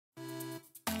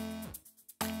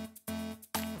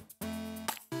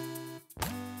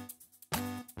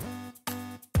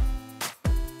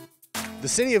The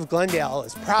City of Glendale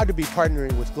is proud to be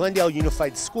partnering with Glendale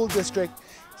Unified School District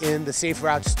in the Safe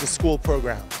Routes to School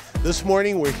program. This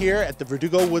morning we're here at the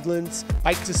Verdugo Woodlands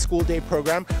Bike to School Day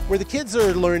program, where the kids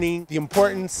are learning the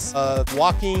importance of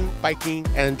walking, biking,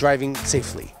 and driving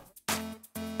safely.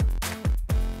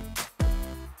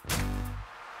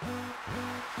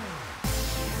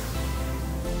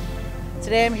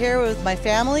 Today I'm here with my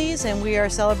families and we are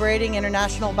celebrating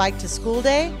International Bike to School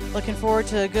Day. Looking forward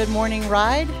to a good morning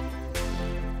ride.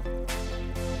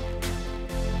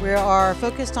 We are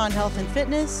focused on health and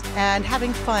fitness and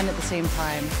having fun at the same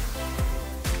time.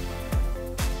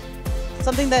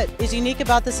 Something that is unique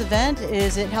about this event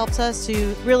is it helps us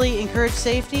to really encourage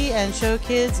safety and show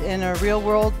kids in a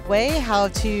real-world way how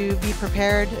to be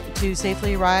prepared to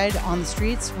safely ride on the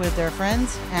streets with their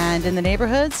friends and in the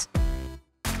neighborhoods.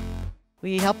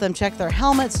 We help them check their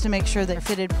helmets to make sure they're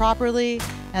fitted properly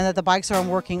and that the bikes are in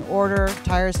working order,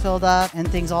 tires filled up, and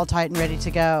things all tight and ready to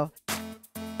go.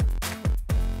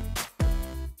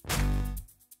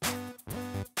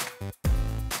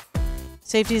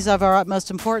 Safety is of our utmost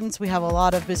importance. We have a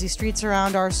lot of busy streets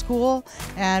around our school,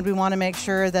 and we want to make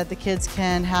sure that the kids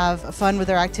can have fun with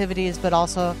their activities, but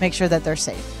also make sure that they're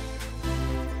safe.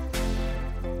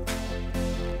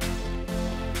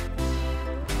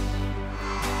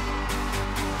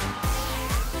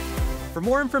 For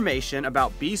more information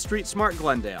about B Street Smart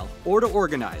Glendale or to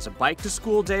organize a Bike to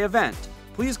School Day event,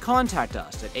 please contact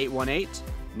us at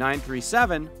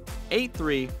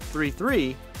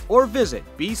 818-937-8333 or visit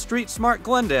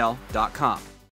bstreetsmartglendale.com.